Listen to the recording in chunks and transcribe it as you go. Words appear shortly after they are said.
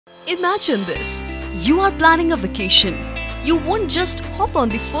Imagine this. You are planning a vacation. You won't just hop on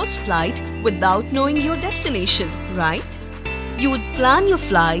the first flight without knowing your destination, right? You would plan your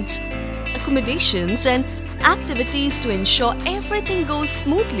flights, accommodations and activities to ensure everything goes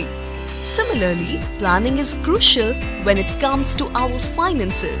smoothly. Similarly, planning is crucial when it comes to our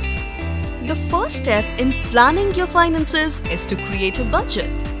finances. The first step in planning your finances is to create a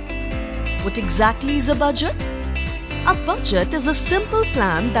budget. What exactly is a budget? A budget is a simple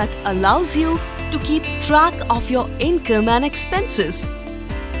plan that allows you to keep track of your income and expenses.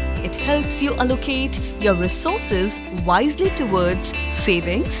 It helps you allocate your resources wisely towards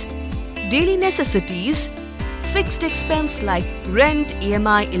savings, daily necessities, fixed expense like rent,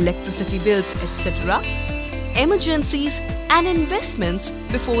 EMI, electricity bills, etc., emergencies and investments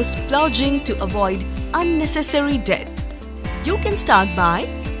before splurging to avoid unnecessary debt. You can start by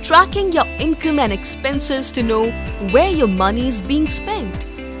tracking your income and expenses to know where your money is being spent.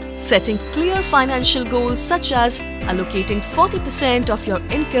 Setting clear financial goals such as allocating 40% of your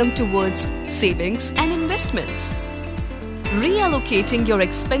income towards savings and investments. Reallocating your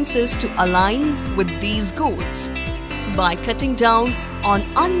expenses to align with these goals. By cutting down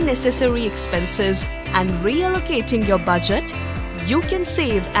on unnecessary expenses and reallocating your budget, you can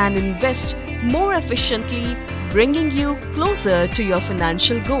save and invest more efficiently, bringing you closer to your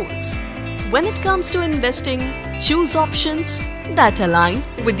financial goals. When it comes to investing, choose options that align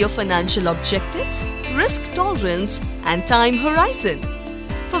with your financial objectives, risk tolerance, and time horizon.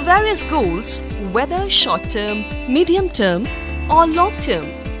 For various goals, whether short-term, medium-term, or long-term,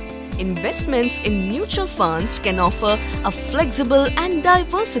 investments in mutual funds can offer a flexible and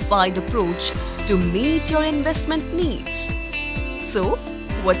diversified approach to meet your investment needs. So,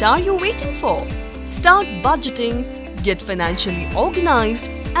 what are you waiting for? Start budgeting, get financially organized,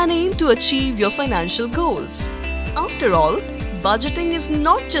 and aim to achieve your financial goals. After all, budgeting is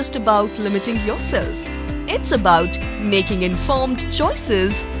not just about limiting yourself. It's about making informed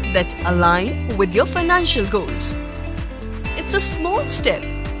choices that align with your financial goals. It's a small step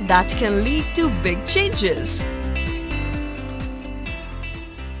that can lead to big changes.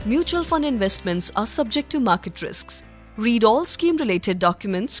 Mutual fund investments are subject to market risks. Read all scheme-related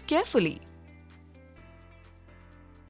documents carefully.